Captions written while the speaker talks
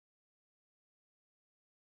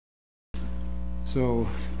So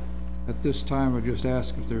at this time, I just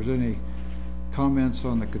ask if there's any comments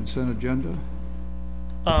on the consent agenda.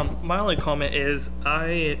 My only comment is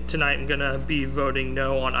I tonight am going to be voting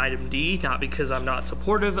no on item D, not because I'm not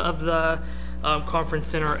supportive of the conference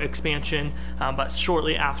center expansion, but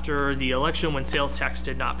shortly after the election when sales tax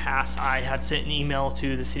did not pass, I had sent an email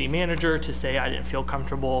to the city manager to say I didn't feel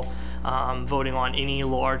comfortable voting on any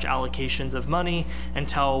large allocations of money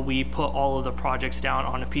until we put all of the projects down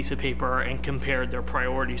on a piece of paper and compared their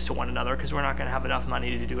priorities to one another, because we're not going to have enough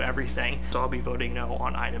money to do everything. So I'll be voting no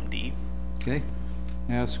on item D. Okay.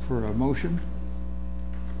 Ask for a motion.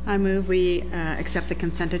 I move we accept the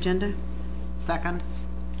consent agenda. Second.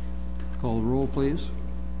 Call the roll, please.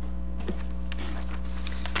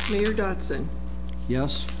 Mayor Dodson.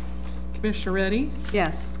 Yes. Commissioner Reddy.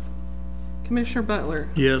 Yes. Commissioner Butler.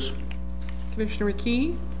 Yes. Commissioner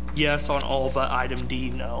McKee. Yes on all but item D,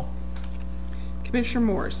 no. Commissioner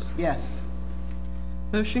Morse. Yes.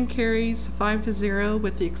 Motion carries 5-0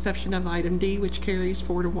 with the exception of item D, which carries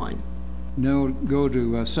 4-1. Now go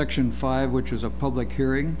to section 5, which is a public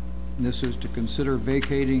hearing. This is to consider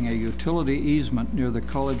vacating a utility easement near the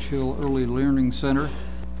College Hill Early Learning Center.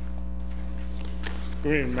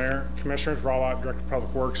 Good evening, Mayor, Commissioners. Rawlott, Director of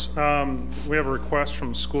Public Works. We have a request from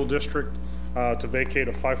the school district to vacate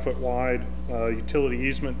a 5-foot wide utility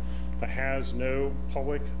easement that has no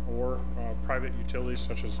public or private utilities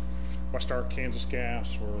such as West Arkansas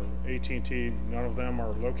Gas or AT&T. None of them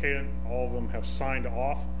are located. All of them have signed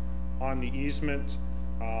off on the easement.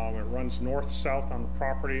 It runs north-south on the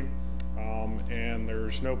property, and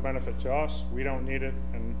there's no benefit to us. We don't need it,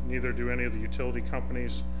 and neither do any of the utility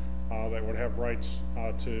companies that would have rights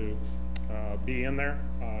to be in there.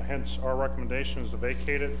 Hence, our recommendation is to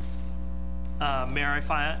vacate it. Mayor,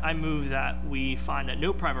 I move that we find that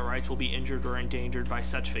no private rights will be injured or endangered by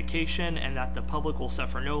such vacation, and that the public will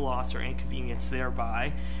suffer no loss or inconvenience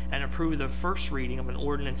thereby, and approve the first reading of an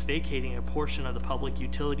ordinance vacating a portion of the public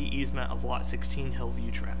utility easement of Lot 16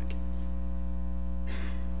 Hillview Track.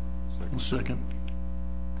 Second.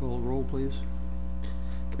 Call the roll, please.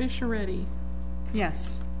 Commissioner Reddy.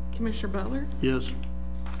 Yes. Commissioner Butler. Yes.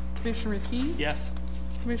 Commissioner McKee. Yes.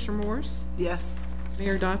 Commissioner Morse. Yes.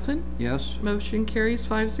 Mayor Dodson. Yes. Motion carries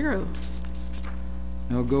 5-0.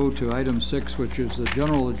 Now go to item 6, which is the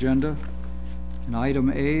general agenda. And item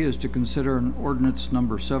A is to consider an ordinance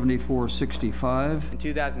number 7465. In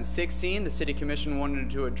 2016, the City Commission wanted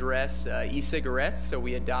to address e-cigarettes, so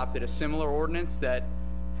we adopted a similar ordinance that,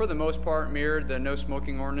 for the most part, mirrored the no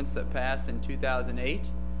smoking ordinance that passed in 2008.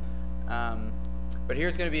 But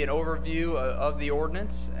here's going to be an overview of the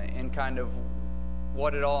ordinance and kind of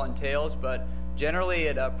what it all entails. But generally,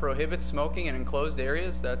 it prohibits smoking in enclosed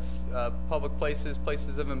areas. That's public places,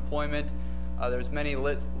 places of employment. There's many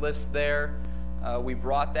lists there. We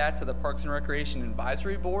brought that to the Parks and Recreation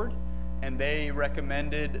Advisory Board, and they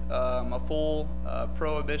recommended a full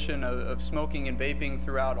prohibition of smoking and vaping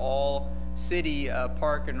throughout all city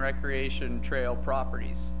park and recreation trail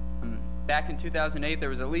properties. Back in 2008, there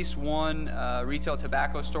was at least one retail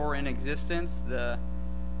tobacco store in existence. The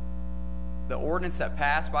ordinance that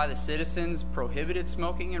passed by the citizens prohibited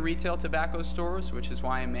smoking in retail tobacco stores, which is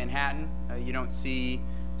why in Manhattan you don't see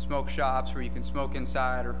smoke shops where you can smoke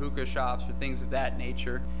inside, or hookah shops, or things of that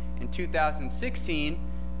nature. In 2016,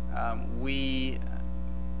 we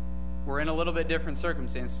were in a little bit different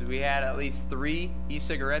circumstances. We had at least 3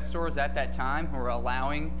 e-cigarette stores at that time who were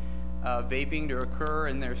allowing vaping to occur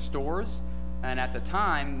in their stores, and at the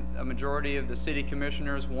time a majority of the city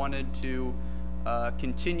commissioners wanted to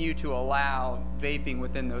continue to allow vaping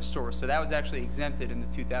within those stores. So that was actually exempted in the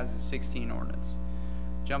 2016 ordinance.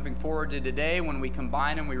 Jumping forward to today, when we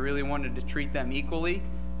combine them, we really wanted to treat them equally.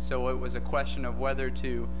 So it was a question of whether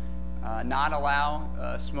to not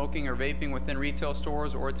allow smoking or vaping within retail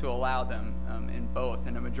stores, or to allow them in both.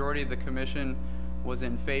 And a majority of the commission was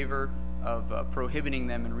in favor of prohibiting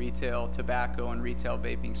them in retail tobacco and retail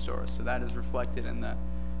vaping stores. So that is reflected in the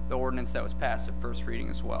ordinance that was passed at first reading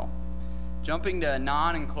as well. Jumping to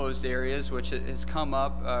non-enclosed areas, which has come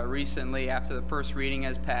up recently after the first reading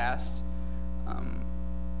has passed.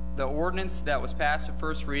 The ordinance that was passed at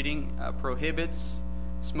first reading prohibits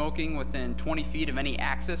smoking within 20 feet of any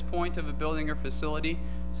access point of a building or facility.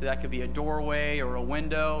 So that could be a doorway or a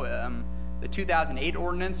window. The 2008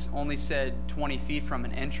 ordinance only said 20 feet from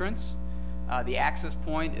an entrance. The access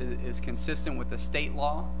point is consistent with the state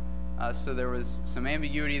law. So there was some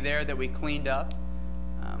ambiguity there that we cleaned up.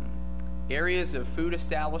 Areas of food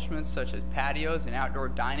establishments such as patios and outdoor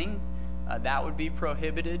dining, that would be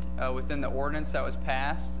prohibited within the ordinance that was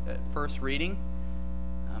passed at first reading.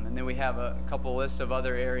 And then we have a couple lists of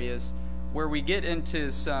other areas where we get into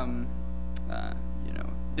some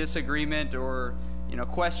disagreement or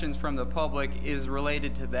questions from the public is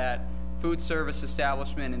related to that food service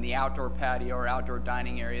establishment and the outdoor patio or outdoor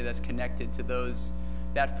dining area that's connected to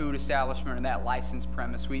that food establishment or that licensed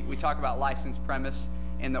premise. We talk about licensed premise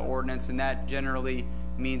in the ordinance, and that generally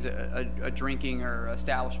means a drinking or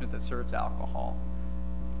establishment that serves alcohol.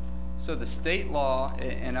 So the state law,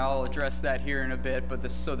 and I'll address that here in a bit, but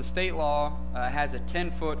so the state law has a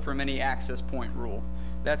 10-foot from any access point rule.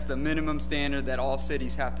 That's the minimum standard that all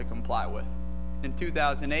cities have to comply with. In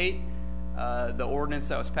 2008, the ordinance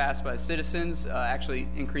that was passed by the citizens actually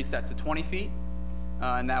increased that to 20 feet,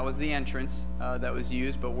 and that was the entrance that was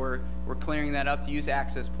used, but we're clearing that up to use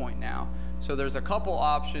access point now. So there's a couple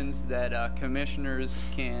options that commissioners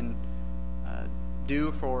can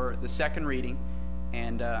do for the second reading,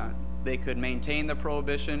 and they could maintain the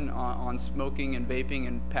prohibition on smoking and vaping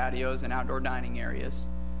in patios and outdoor dining areas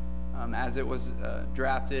as it was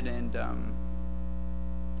drafted and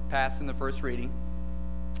passed in the first reading.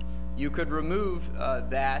 You could remove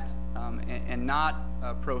that and not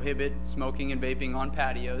prohibit smoking and vaping on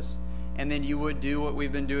patios, and then you would do what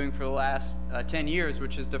we've been doing for the last 10 years,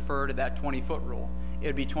 which is defer to that 20-foot rule. It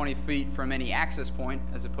would be 20 feet from any access point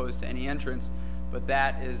as opposed to any entrance, but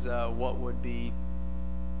that is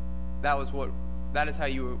that is how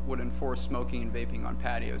you would enforce smoking and vaping on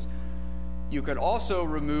patios. You could also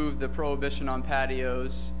remove the prohibition on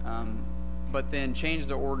patios, but then change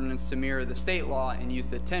the ordinance to mirror the state law and use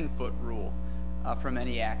the 10-foot rule from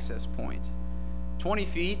any access point. 20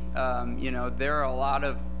 feet, there are a lot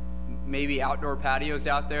of maybe outdoor patios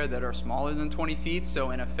out there that are smaller than 20 feet,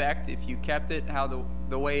 so in effect, if you kept it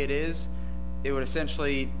the way it is, it would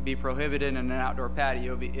essentially be prohibited in an outdoor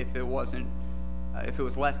patio if it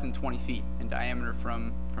was less than 20 feet in diameter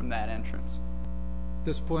from that entrance. At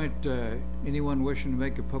this point, anyone wishing to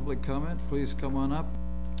make a public comment, please come on up.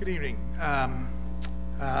 Good evening.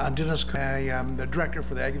 I'm Dennis. I am the director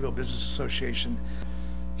for the Aggieville Business Association.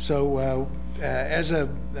 So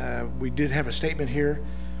we did have a statement here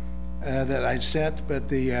that I sent, but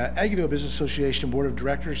the Aggieville Business Association Board of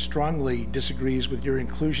Directors strongly disagrees with your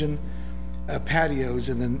inclusion of patios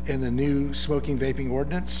in the new smoking vaping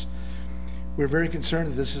ordinance. We're very concerned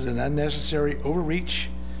that this is an unnecessary overreach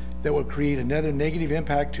that will create another negative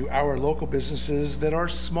impact to our local businesses that are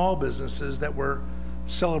small businesses that we're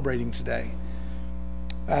celebrating today.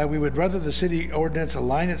 We would rather the city ordinance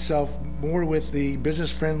align itself more with the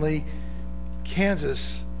business-friendly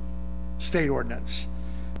Kansas state ordinance.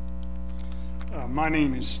 My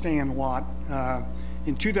name is Stan Watt.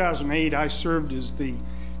 In 2008, I served as the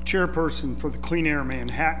chairperson for the Clean Air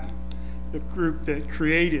Manhattan, the group that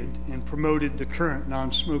created and promoted the current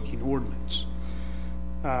non-smoking ordinance.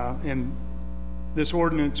 And this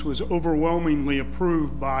ordinance was overwhelmingly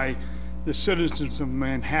approved by the citizens of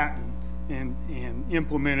Manhattan and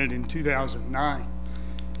implemented in 2009.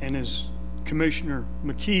 And as Commissioner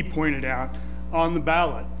McKee pointed out, on the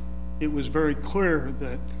ballot, it was very clear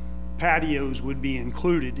that patios would be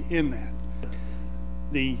included in that.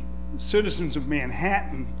 The citizens of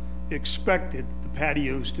Manhattan expected the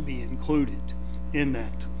patios to be included in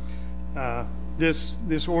that.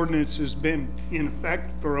 This ordinance has been in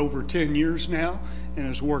effect for over 10 years now and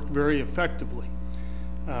has worked very effectively.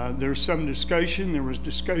 There's some discussion, there was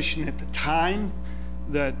discussion at the time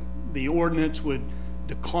that the ordinance would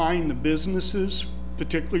decline the businesses,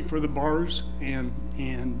 particularly for the bars and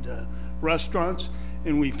restaurants,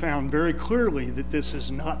 and we found very clearly that this has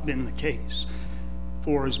not been the case.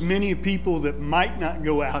 For as many people that might not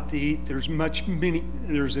go out to eat, there's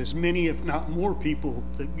as many, if not more people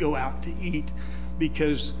that go out to eat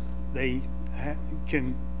because they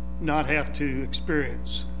can not have to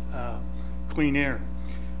experience clean air.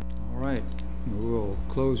 All right, we'll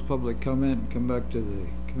close public comment and come back to the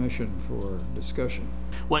commission for discussion.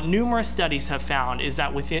 What numerous studies have found is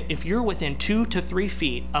that if you're within 2 to 3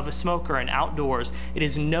 feet of a smoker and outdoors, it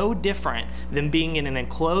is no different than being in an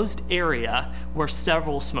enclosed area where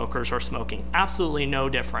several smokers are smoking. Absolutely no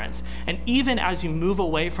difference. And even as you move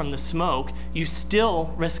away from the smoke, you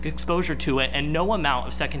still risk exposure to it, and no amount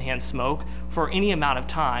of secondhand smoke for any amount of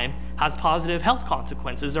time has positive health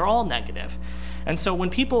consequences. They're all negative. And so when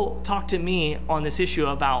people talk to me on this issue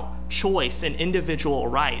about choice and individual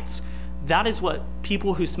rights, that is what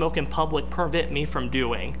people who smoke in public prevent me from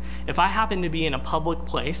doing. If I happen to be in a public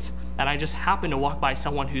place and I just happen to walk by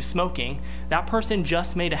someone who's smoking, that person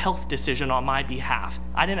just made a health decision on my behalf.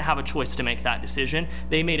 I didn't have a choice to make that decision.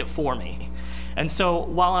 They made it for me. And so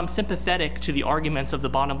while I'm sympathetic to the arguments of the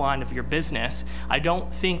bottom line of your business, I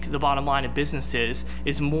don't think the bottom line of businesses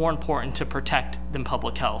is more important to protect than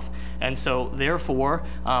public health. And so therefore,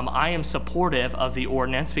 I am supportive of the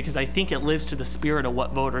ordinance because I think it lives to the spirit of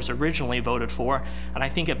what voters originally voted for, and I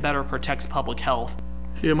think it better protects public health.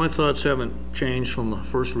 Yeah, my thoughts haven't changed from the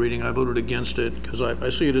first reading. I voted against it because I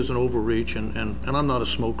see it as an overreach, and I'm not a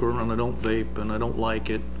smoker, and I don't vape, and I don't like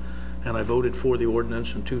it. And I voted for the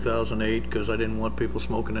ordinance in 2008 because I didn't want people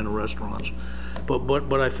smoking in the restaurants.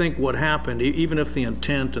 But I think what happened, even if the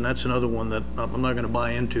intent, and that's another one that I'm not going to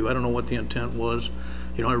buy into, I don't know what the intent was.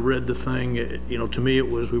 You know, I read the thing, you know, to me it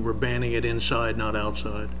was we were banning it inside, not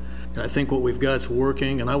outside. And I think what we've got is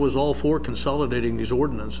working, and I was all for consolidating these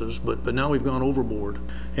ordinances, but now we've gone overboard.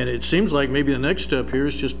 And it seems like maybe the next step here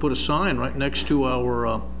is just put a sign right next to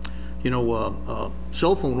our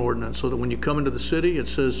cell phone ordinance, so that when you come into the city, it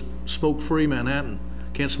says smoke-free Manhattan.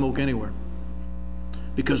 Can't smoke anywhere.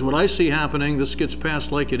 Because what I see happening, this gets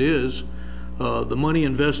passed like it is, the money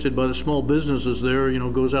invested by the small businesses there, you know,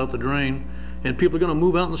 goes out the drain, and people are going to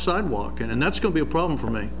move out on the sidewalk, and that's going to be a problem for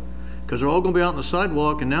me. Because they're all going to be out on the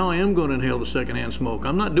sidewalk, and now I am going to inhale the secondhand smoke.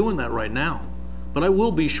 I'm not doing that right now, but I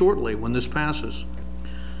will be shortly when this passes.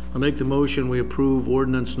 I make the motion we approve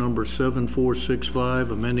ordinance number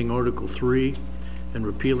 7465, amending Article 3 and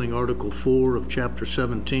repealing Article 4 of Chapter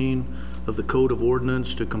 17 of the Code of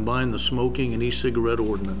Ordinance to combine the smoking and e-cigarette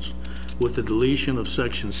ordinance with the deletion of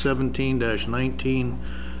Section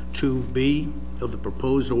 17-19(2)B of the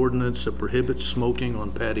proposed ordinance that prohibits smoking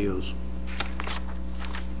on patios.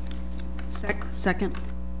 Second.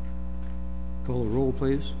 Call the roll,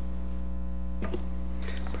 please.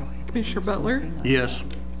 Commissioner Butler? Yes.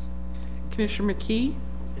 Commissioner McKee?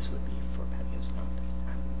 This would be for patios, not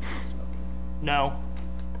smoking. No.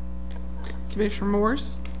 Commissioner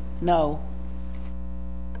Morse? No.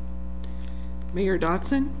 Mayor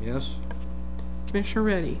Dodson? Yes. Commissioner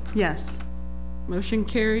Reddy? Yes. Motion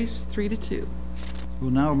carries 3-2. We'll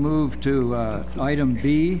now move to item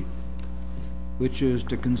B, which is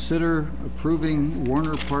to consider approving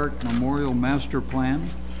Warner Park Memorial Master Plan,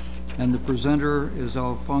 and the presenter is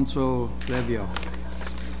Alfonso Levio.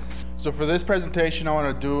 So for this presentation, I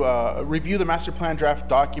want to do review the master plan draft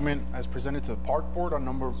document as presented to the Park Board on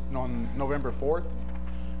November 4th,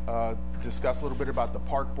 discuss a little bit about the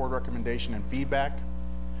Park Board recommendation and feedback,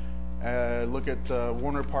 look at the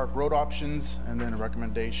Warner Park road options, and then a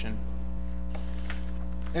recommendation.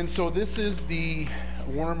 And so this is the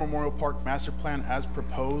Warner Memorial Park master plan as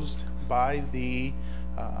proposed by the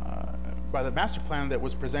master plan that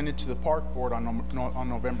was presented to the Park Board on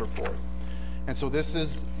November 4th. And so this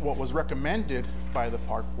is what was recommended by the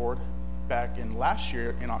Park Board back in last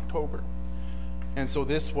year in October. And so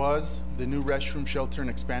this was the new restroom shelter and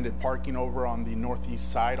expanded parking over on the northeast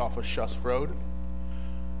side off of Schuss Road,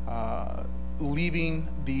 leaving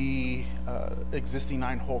the existing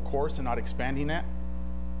 9-hole course and not expanding it,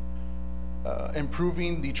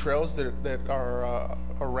 improving the trails that are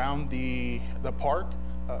around the park,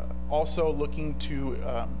 also looking to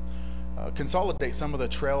consolidate some of the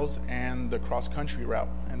trails and the cross-country route,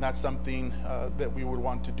 and that's something that we would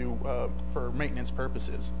want to do for maintenance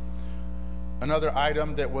purposes. Another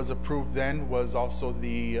item that was approved then was also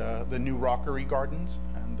the new rockery gardens,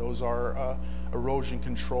 and those are erosion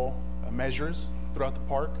control measures throughout the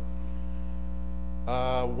park.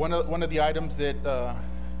 One of the items that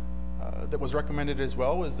that was recommended as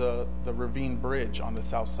well was the ravine bridge on the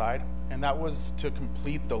south side, and that was to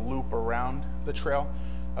complete the loop around the trail.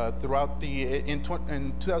 Throughout in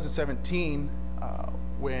 2017,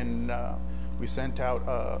 when we sent out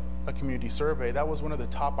a community survey, that was one of the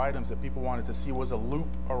top items that people wanted to see, was a loop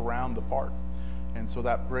around the park, and so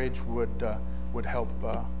that bridge would help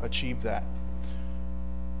achieve that.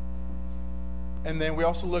 And then we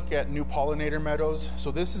also look at new pollinator meadows. So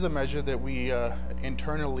this is a measure that we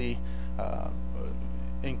internally,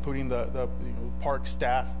 including the park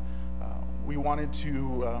staff, we wanted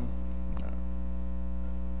to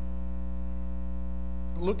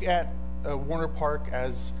look at Warner Park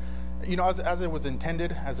as, you know, as it was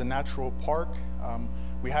intended as a natural park.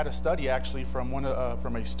 We had a study actually from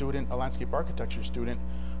a student, a landscape architecture student,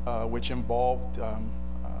 which involved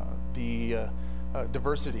the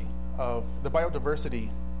diversity of the biodiversity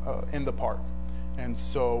in the park, and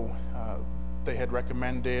so they had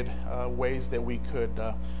recommended ways that we could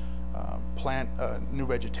plant new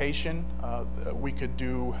vegetation. We could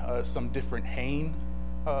do some different haying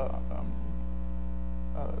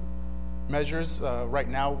measures. Right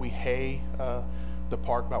now we hay the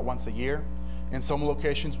park about once a year, In some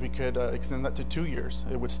locations, we could extend that to 2 years.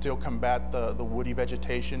 It would still combat the woody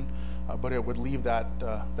vegetation, but it would leave that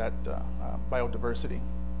biodiversity.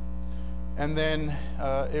 And then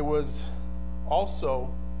it was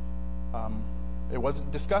also, it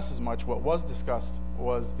wasn't discussed as much. What was discussed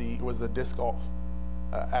was the disc golf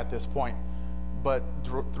at this point. But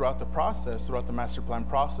throughout the process, throughout the master plan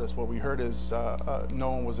process, what we heard is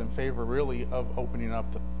no one was in favor really of opening up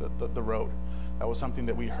the road. That was something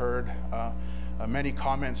that we heard. Many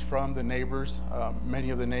comments from the neighbors. Many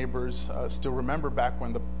of the neighbors still remember back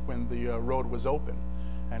when the road was open,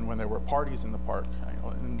 and when there were parties in the park,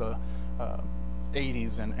 in the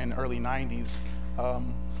 80s and early 90s.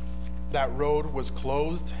 That road was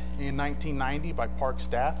closed in 1990 by park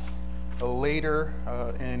staff. Later,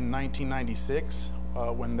 in 1996,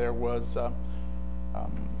 when there was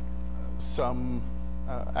some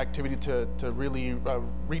activity to really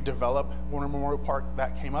redevelop Warner Memorial Park,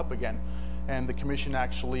 that came up again. And the commission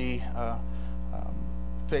actually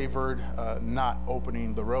favored not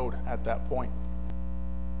opening the road at that point.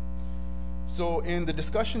 So in the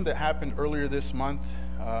discussion that happened earlier this month,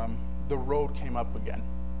 the road came up again.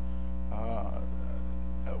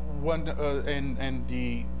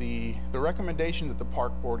 The recommendation that the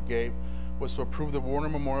park board gave was to approve the Warner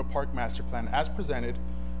Memorial Park Master Plan as presented,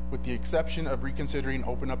 with the exception of reconsidering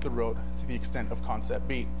open up the road to the extent of concept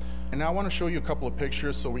B. And now I want to show you a couple of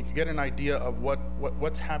pictures so we can get an idea of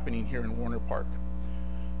what's happening here in Warner Park.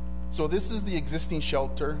 So this is the existing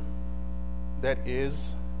shelter that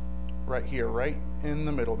is right here, right in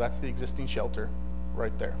the middle. That's the existing shelter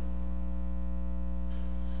right there.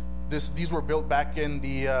 These were built back in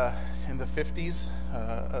the 50s,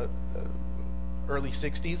 early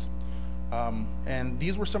 60s. And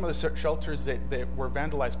these were some of the shelters that were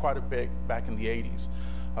vandalized quite a bit back in the 80s.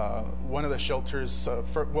 One of the shelters,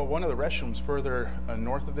 one of the restrooms further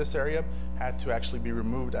north of this area had to actually be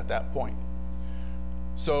removed at that point.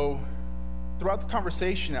 So throughout the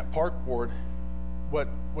conversation at Park Board, what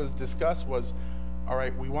was discussed was, all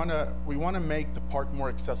right, we want to make the park more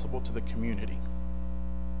accessible to the community.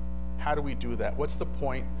 How do we do that? What's the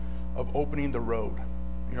point of opening the road?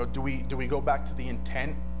 Do we go back to the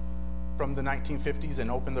intent from the 1950s and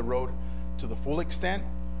open the road to the full extent,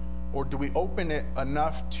 or do we open it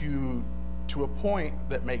enough to a point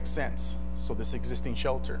that makes sense? So this existing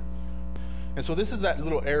shelter. And so this is that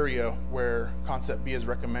little area where Concept B is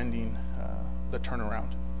recommending the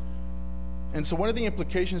turnaround. And so one of the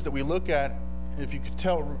implications that we look at, if you could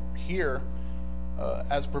tell here,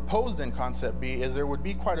 as proposed in Concept B, is there would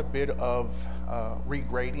be quite a bit of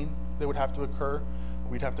regrading that would have to occur.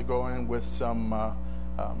 We'd have to go in with some of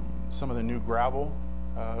the new gravel.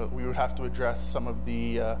 We would have to address some of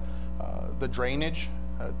the drainage.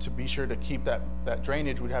 To be sure to keep that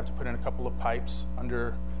drainage, we'd have to put in a couple of pipes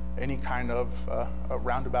under any kind of a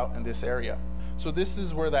roundabout in this area. So this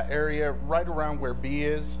is where that area, right around where B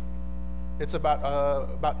is, it's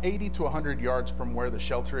about 80 to 100 yards from where the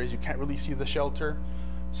shelter is. You can't really see the shelter.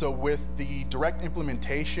 So with the direct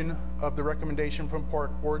implementation of the recommendation from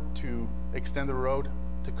Park Board to extend the road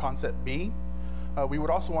to Concept B, we would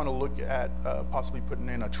also want to look at possibly putting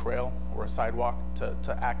in a trail or a sidewalk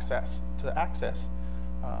to access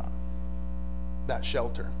that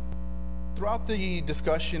shelter. Throughout the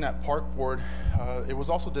discussion at Park Board, it was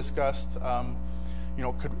also discussed,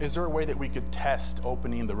 is there a way that we could test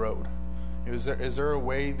opening the road? Is there a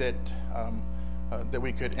way that that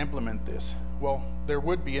we could implement this? Well, there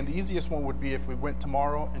would be, and the easiest one would be if we went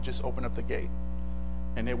tomorrow and just opened up the gate,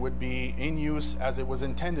 and it would be in use as it was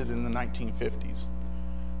intended in the 1950s.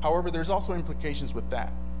 However, there's also implications with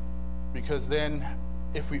that, because then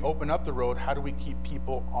if we open up the road, how do we keep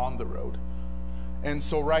people on the road? And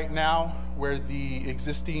so right now, where the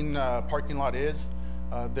existing parking lot is,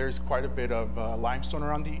 there's quite a bit of limestone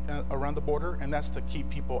around the border, and that's to keep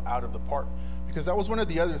people out of the park. Because that was one of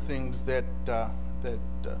the other things that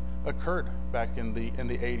occurred back in the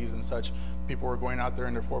 80s and such. People were going out there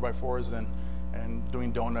in their 4x4s and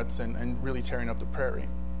doing donuts and really tearing up the prairie.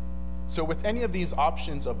 So with any of these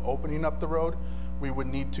options of opening up the road, we would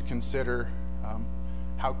need to consider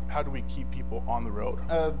how do we keep people on the road.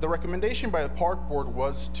 The recommendation by the Park Board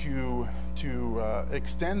was to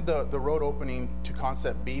extend the road opening to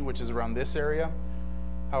Concept B, which is around this area.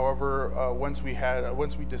 However, once we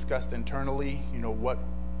discussed internally,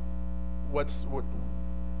 what's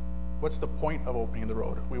the point of opening the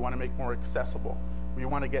road? We want to make more accessible. We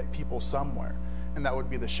want to get people somewhere, and that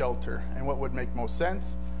would be the shelter. And what would make most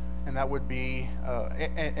sense, and that would be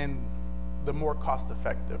and the more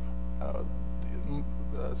cost-effective.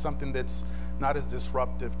 something that's not as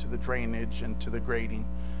disruptive to the drainage and to the grading,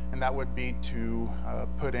 and that would be to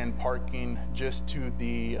put in parking just to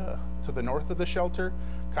the north of the shelter,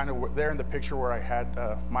 kind of there in the picture where I had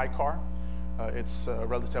my car. It's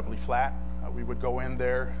relatively flat. We would go in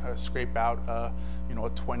there, scrape out a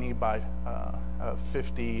 20 by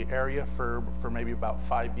 50 area for maybe about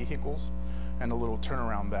 5 vehicles, and a little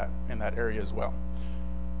turnaround in that area as well.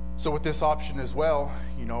 So with this option as well,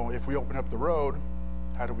 if we open up the road,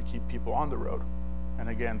 how do we keep people on the road? And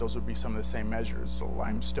again, those would be some of the same measures. So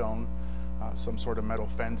limestone, some sort of metal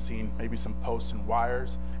fencing, maybe some posts and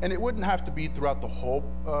wires. And it wouldn't have to be throughout the whole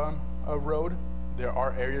road. There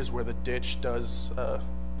are areas where the ditch does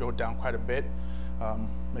go down quite a bit.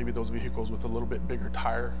 Maybe those vehicles with a little bit bigger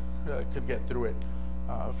tire could get through it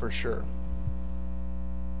for sure.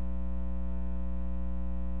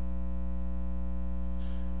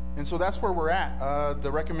 And so that's where we're at.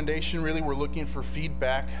 The recommendation, really, we're looking for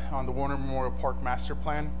feedback on the Warner Memorial Park Master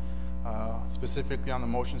Plan, specifically on the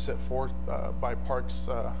motion set forth by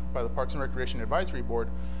the Parks and Recreation Advisory Board.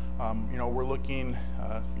 We're looking,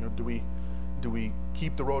 do we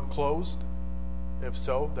keep the road closed? If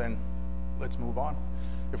so, then let's move on.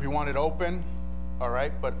 If we want it open, all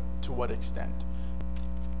right, but to what extent?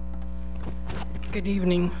 Good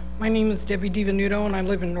evening. My name is Debbie DiVenuto, and I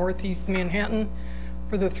live in Northeast Manhattan.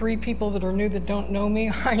 For the 3 people that are new that don't know me,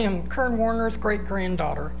 I am Kern Warner's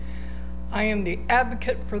great-granddaughter. I am the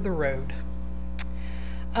advocate for the road.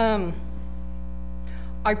 I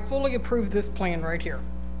fully approve this plan right here.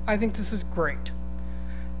 I think this is great.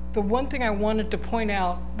 The one thing I wanted to point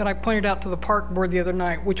out, that I pointed out to the park board the other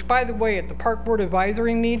night, which, by the way, at the park board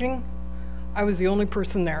advisory meeting, I was the only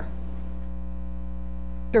person there.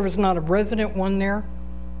 There was not a resident one there.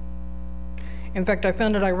 In fact, I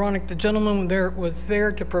found it ironic the gentleman was there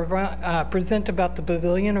to present about the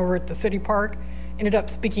pavilion over at the city park, ended up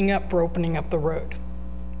speaking up for opening up the road.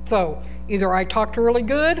 So either I talked really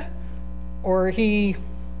good, or he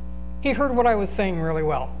heard what I was saying really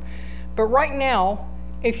well. But right now,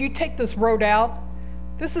 if you take this road out,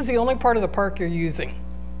 this is the only part of the park you're using.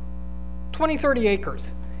 20, 30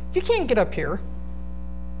 acres. You can't get up here.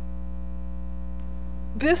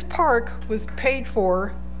 This park was paid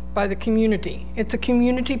for by the community. It's a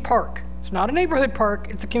community park. It's not a neighborhood park,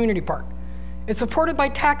 it's a community park. It's supported by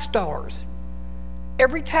tax dollars.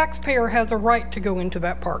 Every taxpayer has a right to go into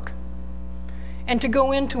that park and to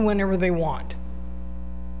go into whenever they want.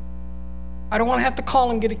 I don't want to have to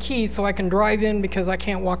call and get a key so I can drive in because I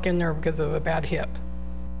can't walk in there because of a bad hip.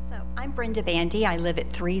 So I'm Brenda Bandy. I live at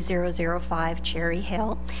 3005 Cherry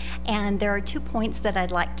Hill, and there are 2 points that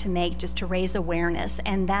I'd like to make just to raise awareness,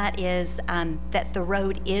 and that is that the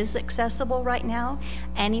road is accessible right now.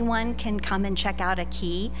 Anyone can come and check out a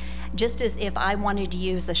key. Just as if I wanted to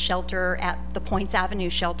use the shelter at the Points Avenue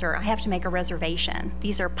shelter, I have to make a reservation.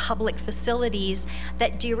 These are public facilities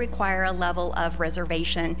that do require a level of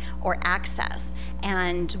reservation or access,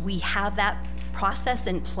 and we have that process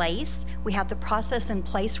in place. We have the process in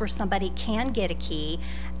place where somebody can get a key.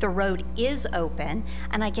 The road is open,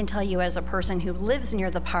 and I can tell you as a person who lives near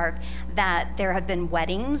the park that there have been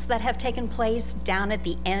weddings that have taken place down at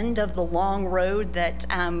the end of the long road that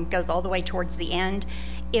goes all the way towards the end.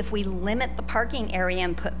 If we limit the parking area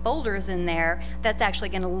and put boulders in there, that's actually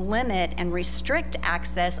going to limit and restrict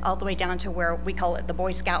access all the way down to where we call it the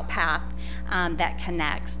Boy Scout path that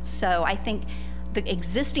connects. So I think the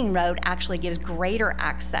existing road actually gives greater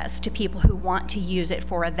access to people who want to use it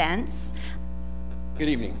for events. Good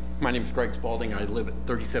evening. My name is Greg Spalding. I live at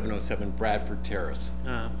 3707 Bradford Terrace.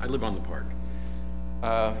 I live on the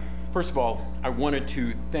park. First of all, I wanted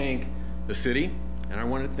to thank the city, and I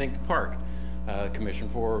wanted to thank the Park Commission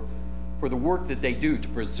for the work that they do to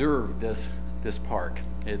preserve this park.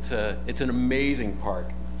 It's an amazing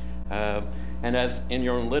park. And as in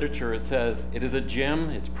your own literature, it says, it is a gem,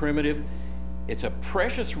 it's primitive, it's a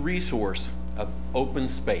precious resource of open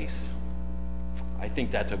space. I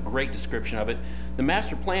think that's a great description of it. The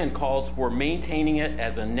master plan calls for maintaining it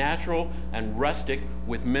as a natural and rustic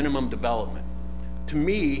with minimum development. To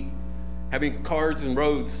me, having cars and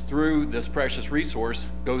roads through this precious resource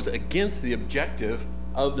goes against the objective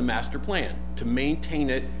of the master plan, to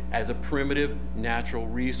maintain it as a primitive natural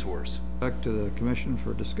resource. Back to the commission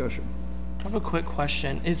for discussion. I have a quick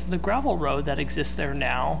question. Is the gravel road that exists there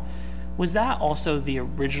now, was that also the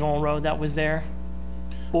original road that was there?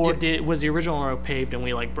 Or was the original road paved and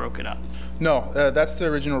we like broke it up? No, that's the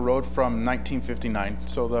original road from 1959.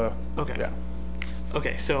 So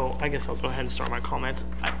Okay, so I guess I'll go ahead and start my comments.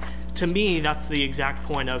 To me, that's the exact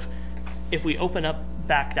point of, if we open up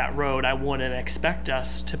back that road, I wouldn't expect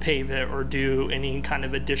us to pave it or do any kind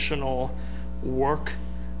of additional work.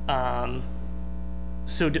 I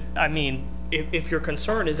mean, if your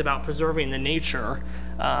concern is about preserving the nature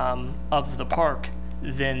of the park,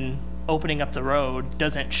 then opening up the road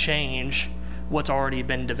doesn't change what's already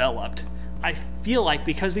been developed. I feel like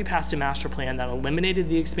because we passed a master plan that eliminated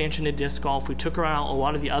the expansion of disc golf, we took out a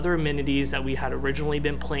lot of the other amenities that we had originally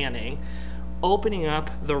been planning, opening up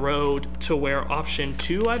the road to where option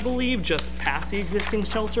 2, I believe, just past the existing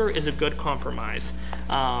shelter, is a good compromise.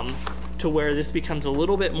 To where this becomes a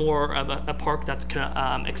little bit more of a park that's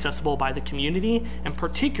accessible by the community. And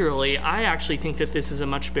particularly, I actually think that this is a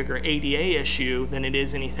much bigger ADA issue than it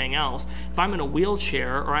is anything else. If I'm in a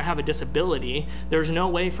wheelchair or I have a disability, there's no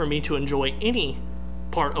way for me to enjoy any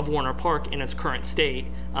part of Warner Park in its current state,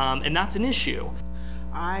 and that's an issue.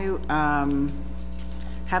 I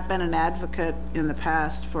have been an advocate in the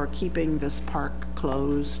past for keeping this park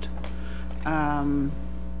closed.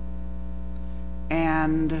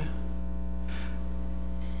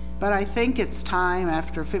 But I think it's time,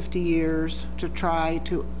 after 50 years, to try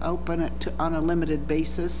to open it on a limited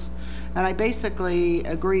basis. And I basically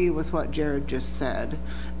agree with what Jared just said,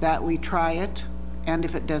 that we try it, and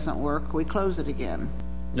if it doesn't work, we close it again.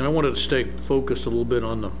 And I wanted to stay focused a little bit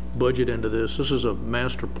on the budget end of this. This is a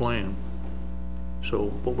master plan. So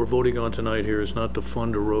what we're voting on tonight here is not to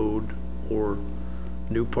fund a road or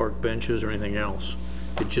new park benches or anything else.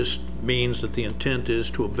 It just means that the intent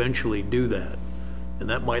is to eventually do that. And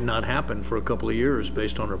that might not happen for a couple of years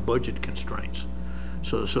based on our budget constraints.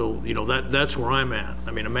 So you know, that's where I'm at.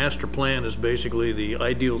 I mean, a master plan is basically the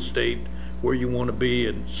ideal state where you want to be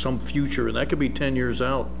in some future, and that could be 10 years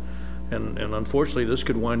out. And unfortunately, this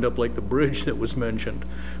could wind up like the bridge that was mentioned,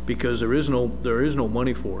 because there is no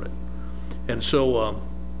money for it. And so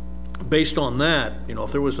based on that, you know,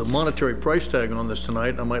 if there was a monetary price tag on this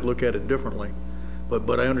tonight, I might look at it differently.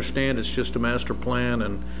 But I understand it's just a master plan,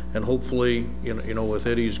 and hopefully, you know, with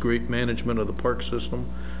Eddie's great management of the park system,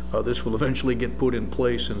 this will eventually get put in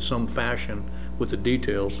place in some fashion with the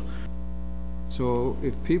details. So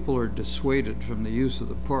if people are dissuaded from the use of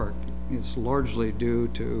the park, it's largely due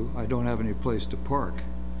to, I don't have any place to park.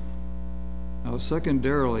 Now,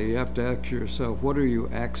 secondarily, you have to ask yourself, what are you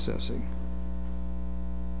accessing?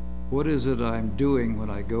 What is it I'm doing when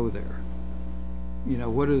I go there? You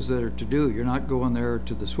know, what is there to do? You're not going there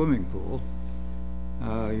to the swimming pool.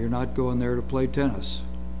 You're not going there to play tennis.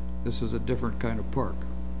 This is a different kind of park.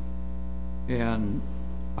 And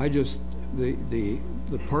I just, the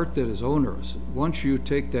part that is onerous, once you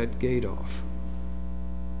take that gate off,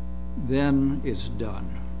 then it's done.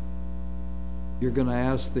 You're gonna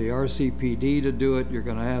ask the RCPD to do it. You're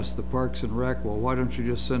gonna ask the Parks and Rec, well, why don't you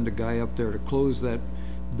just send a guy up there to close that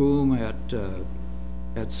boom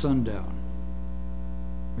at sundown?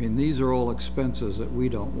 I mean, these are all expenses that we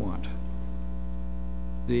don't want.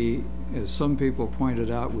 As some people pointed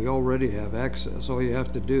out, we already have access. All you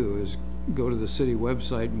have to do is go to the city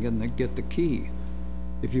website and get the key.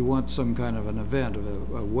 If you want some kind of an event,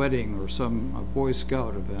 a wedding or a Boy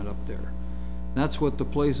Scout event up there. That's what the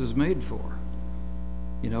place is made for.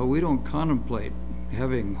 You know, we don't contemplate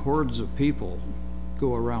having hordes of people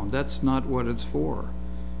go around. That's not what it's for.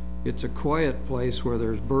 It's a quiet place where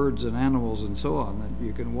there's birds and animals and so on that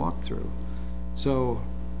you can walk through. So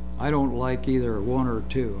I don't like either one or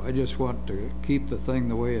two. I just want to keep the thing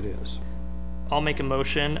the way it is. I'll make a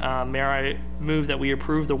motion. Mayor, I move that we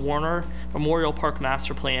approve the Warner Memorial Park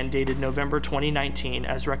Master Plan dated November 2019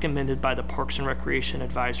 as recommended by the Parks and Recreation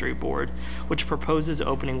Advisory Board, which proposes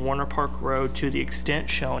opening Warner Park Road to the extent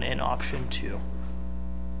shown in option 2.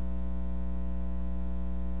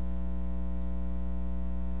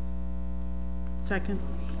 Second.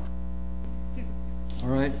 All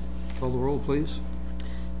right, call the roll, please.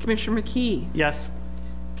 Commissioner McKee? Yes.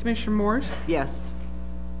 Commissioner Morse? Yes.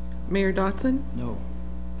 Mayor Dotson? No.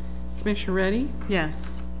 Commissioner Reddy?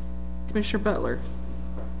 Yes. Commissioner Butler?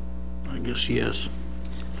 I guess yes.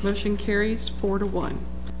 Motion carries 4-1.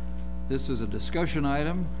 This is a discussion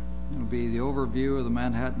item. It will be the overview of the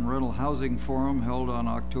Manhattan Rental Housing Forum held on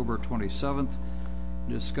October 27th,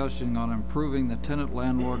 discussing on improving the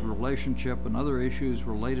tenant-landlord relationship and other issues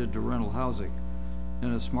related to rental housing.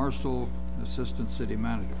 Dennis Marshall, Assistant City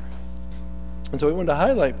Manager. And so what we wanted to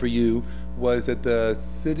highlight for you was that the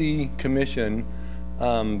City Commission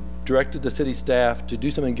directed the city staff to do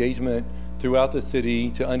some engagement throughout the city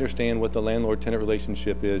to understand what the landlord-tenant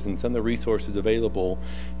relationship is and some of the resources available.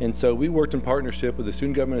 And so we worked in partnership with the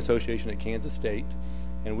Student Government Association at Kansas State,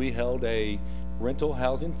 and we held a rental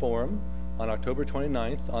housing forum on October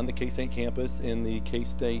 29th on the K-State campus in the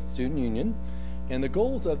K-State Student Union. And the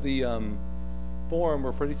goals of the forum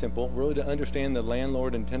were pretty simple, really to understand the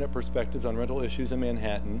landlord and tenant perspectives on rental issues in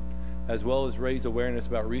Manhattan, as well as raise awareness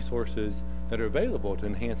about resources that are available to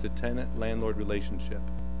enhance the tenant-landlord relationship.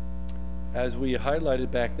 As we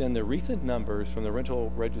highlighted back then, the recent numbers from the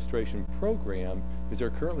rental registration program is there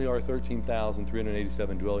currently are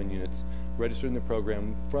 13,387 dwelling units registered in the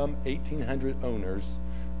program from 1,800 owners,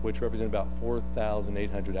 which represent about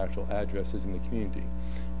 4,800 actual addresses in the community.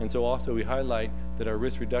 And so also we highlight that our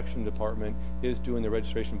risk reduction department is doing the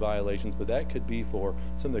registration violations, but that could be for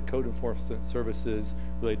some of the code enforcement services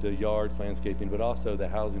related to yards, landscaping, but also the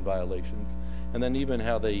housing violations. And then even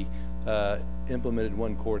how they implemented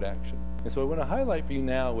one court action. And so what I want to highlight for you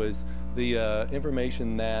now is the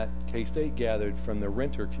information that K-State gathered from the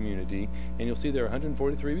renter community, and you'll see there are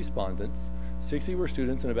 143 respondents, 60 were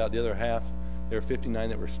students, and about the other half, there are 59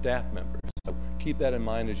 that were staff members. So keep that in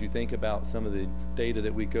mind as you think about some of the data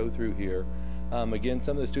that we go through here. Again,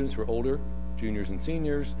 some of the students were older, juniors and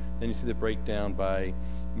seniors, then you see the breakdown by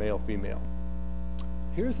male, female.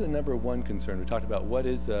 Here's the number one concern. We talked about what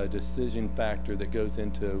is a decision factor that goes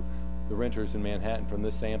into the renters in Manhattan from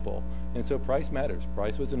this sample. And so price matters.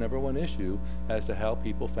 Price was the number one issue as to how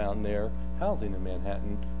people found their housing in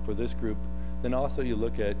Manhattan for this group. Then also you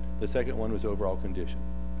look at the second one was overall condition.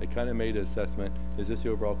 They kind of made an assessment, is this the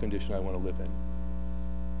overall condition I want to live in?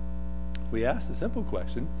 We asked a simple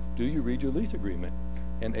question, do you read your lease agreement?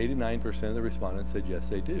 And 89% of the respondents said yes,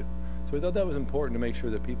 they do. So we thought that was important to make sure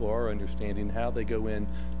that people are understanding how they go in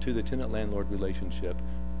to the tenant-landlord relationship,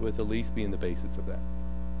 with the lease being the basis of that.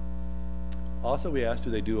 Also, we asked,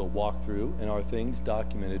 do they do a walkthrough, and are things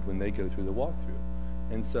documented when they go through the walkthrough?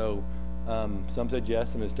 And so some said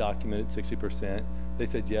yes, and it's documented, 60%. They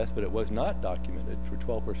said yes, but it was not documented for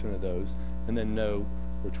 12% of those, and then no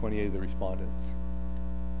for 28 of the respondents.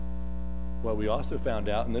 What we also found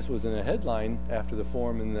out, and this was in a headline after the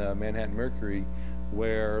forum in the Manhattan Mercury,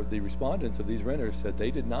 where the respondents of these renters said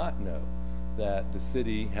they did not know that the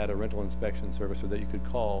city had a rental inspection service, or that you could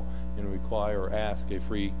call and require or ask a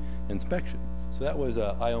free inspection. So that was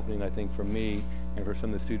eye-opening, I think, for me and for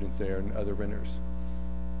some of the students there and other renters.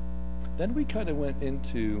 Then we kind of went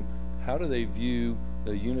into how do they view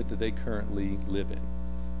the unit that they currently live in.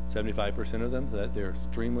 75% of them that they're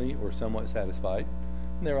extremely or somewhat satisfied.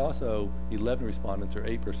 And there are also 11 respondents, or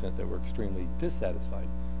 8%, that were extremely dissatisfied.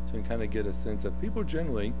 So you can kind of get a sense of people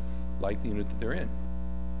generally like the unit that they're in.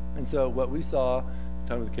 And so what we saw,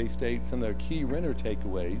 talking with K-State, some of their key renter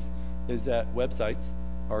takeaways is that websites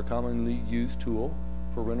are a commonly used tool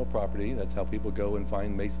for rental property. That's how people go and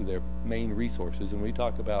find basically their main resources. And when we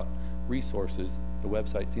talk about resources, the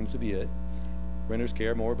website seems to be it. Renters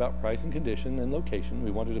care more about price and condition than location.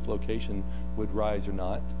 We wondered if location would rise or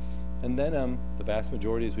not. And then the vast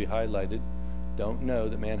majority, as we highlighted, don't know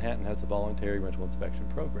that Manhattan has a voluntary rental inspection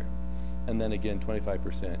program. And then again,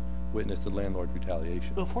 25% witnessed the landlord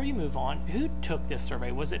retaliation. Before you move on, who took this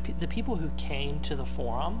survey? Was it the people who came to the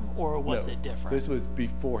forum, or was it different? This was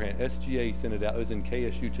beforehand. SGA sent it out. It was in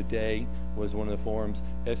KSU Today, was one of the forums.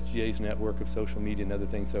 SGA's network of social media and other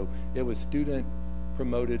things. So it was student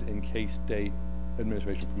promoted and K-State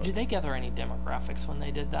administration promoted. Did they gather any demographics when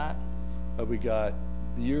they did that? We got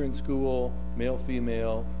the year in school, male,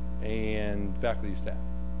 female, and faculty staff.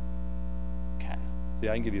 Okay. So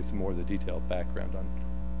yeah, I can give you some more of the detailed background on.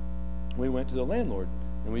 We went to the landlord,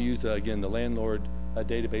 and we used, again, the landlord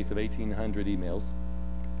database of 1,800 emails.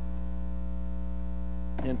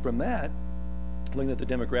 And from that, looking at the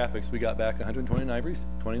demographics, we got back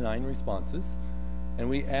 129 responses, and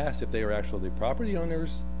we asked if they were actually property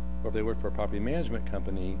owners, or if they worked for a property management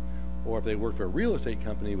company, or if they worked for a real estate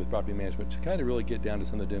company with property management, to kind of really get down to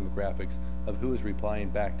some of the demographics of who is replying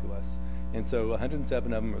back to us. And so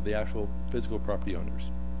 107 of them are the actual physical property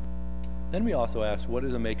owners. Then we also asked, what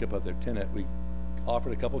is the makeup of their tenant? We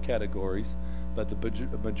offered a couple categories, but the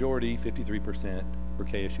majority, 53%, were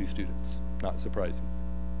KSU students. Not surprising.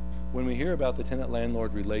 When we hear about the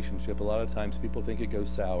tenant-landlord relationship, a lot of times people think it goes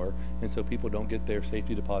sour, and so people don't get their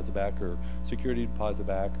safety deposit back, or security deposit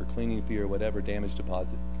back, or cleaning fee, or whatever, damage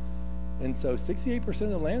deposit. And so 68% of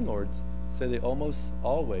the landlords say they almost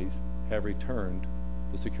always have returned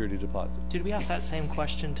the security deposit. Did we ask that same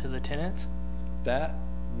question to the tenants? That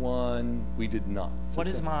one we did not. So what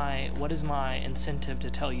is my incentive to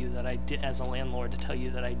tell you that I did, as a landlord, to tell you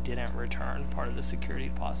that I didn't return part of the security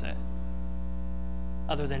deposit,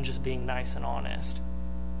 other than just being nice and honest?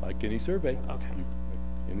 Like any survey. Okay.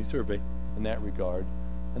 Any survey in that regard.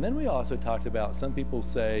 And then we also talked about, some people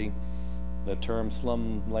say the term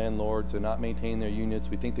slum landlords are not maintaining their units.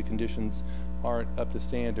 We think the conditions aren't up to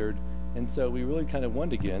standard. And so we really kind of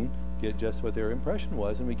wanted to, again, get just what their impression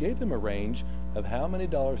was, and we gave them a range of how many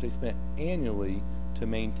dollars they spent annually to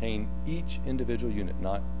maintain each individual unit,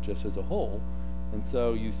 not just as a whole. And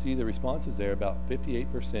so you see the responses there, about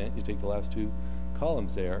 58%, you take the last two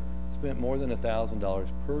columns there, spent more than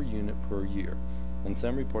 $1,000 per unit per year. And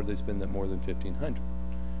some report they spend that more than $1,500.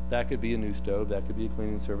 That could be a new stove, that could be a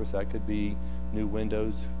cleaning service, that could be new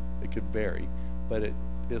windows, it could vary. But it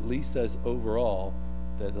at least says overall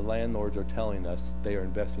that the landlords are telling us they are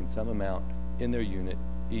investing some amount in their unit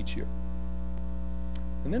each year.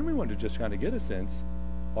 And then we wanted to just kind of get a sense,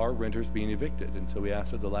 are renters being evicted? And so we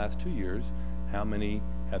asked over the last 2 years, how many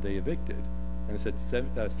have they evicted? And it said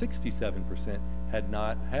 67% had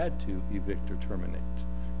not had to evict or terminate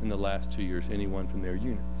in the last 2 years, anyone from their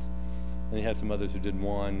units. And you had some others who did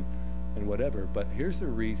one and whatever, but here's the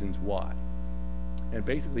reasons why. And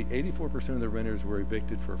basically 84% of the renters were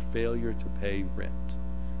evicted for failure to pay rent.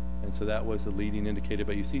 And so that was the leading indicator,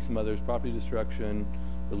 but you see some others, property destruction,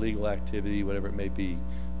 illegal activity, whatever it may be,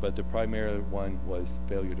 but the primary one was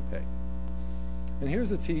failure to pay. And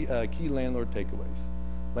here's the key landlord takeaways.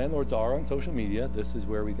 Landlords are on social media. This is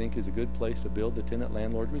where we think is a good place to build the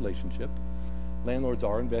tenant-landlord relationship. Landlords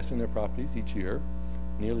are investing in their properties each year.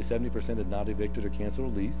 Nearly 70% had not evicted or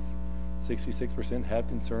canceled a lease. 66% have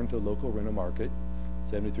concern to the local rental market.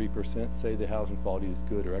 73% say the housing quality is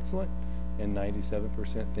good or excellent, and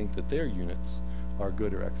 97% think that their units are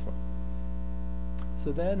good or excellent.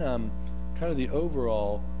 So then kind of the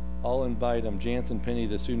overall, I'll invite Jansen Penny,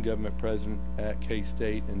 the student government president at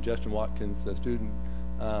K-State, and Justin Watkins, the student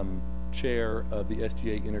chair of the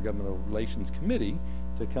SGA Intergovernmental Relations Committee,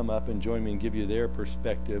 to come up and join me and give you their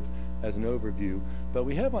perspective as an overview. But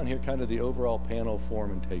we have on here kind of the overall panel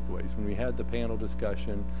form and takeaways. When we had the panel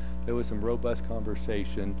discussion, there was some robust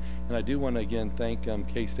conversation, and I do want to again thank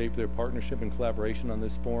K-State for their partnership and collaboration on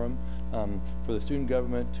this forum, for the student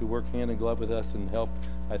government to work hand in glove with us and help.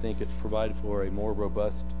 I think it provided for a more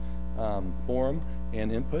robust forum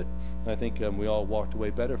and input, and I think we all walked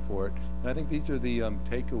away better for it. And I think these are the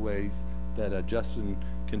takeaways that Justin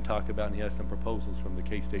can talk about, and he has some proposals from the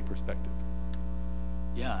K-State perspective.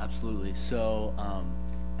 Yeah, absolutely. So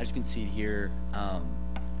as you can see here,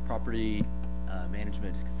 property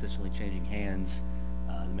management is consistently changing hands.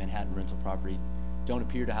 The Manhattan rental property don't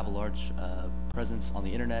appear to have a large presence on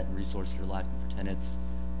the internet, and resources are lacking for tenants.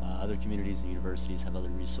 Other communities and universities have other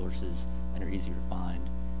resources and are easier to find.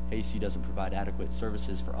 ASU doesn't provide adequate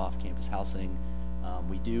services for off-campus housing.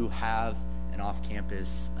 We do have an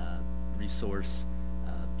off-campus resource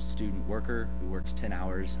student worker who works 10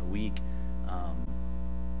 hours a week.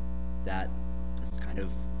 That has kind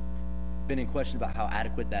of been in question about how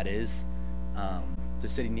adequate that is. The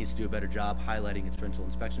city needs to do a better job highlighting its rental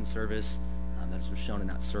inspection service. As was shown in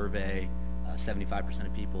that survey, 75%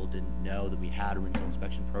 of people didn't know that we had a rental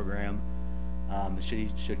inspection program. The city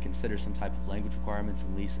should consider some type of language requirements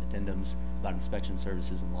and lease addendums about inspection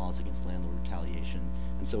services and laws against landlord retaliation.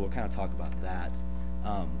 And so we'll kind of talk about that.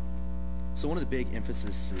 So one of the big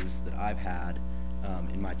emphases that I've had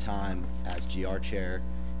in my time as GR chair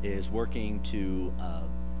is working to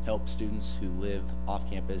help students who live off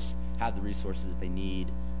campus have the resources that they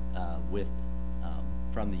need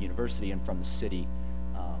from the university and from the city.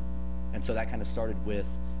 And so that kind of started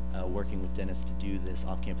with working with Dennis to do this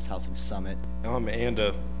off-campus housing summit.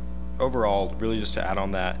 And overall, really just to add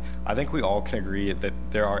on that, I think we all can agree that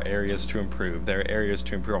there are areas to improve. There are areas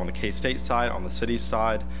to improve on the K-State side, on the city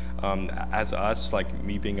side. As us, like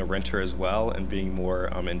me being a renter as well, and being more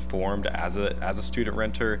informed as a student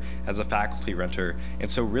renter, as a faculty renter.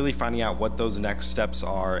 And so really finding out what those next steps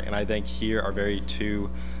are. And I think here are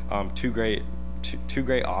two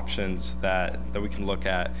great options that we can look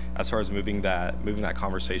at as far as moving that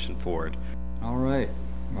conversation forward. All right.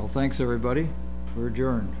 Well, thanks everybody. We're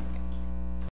adjourned.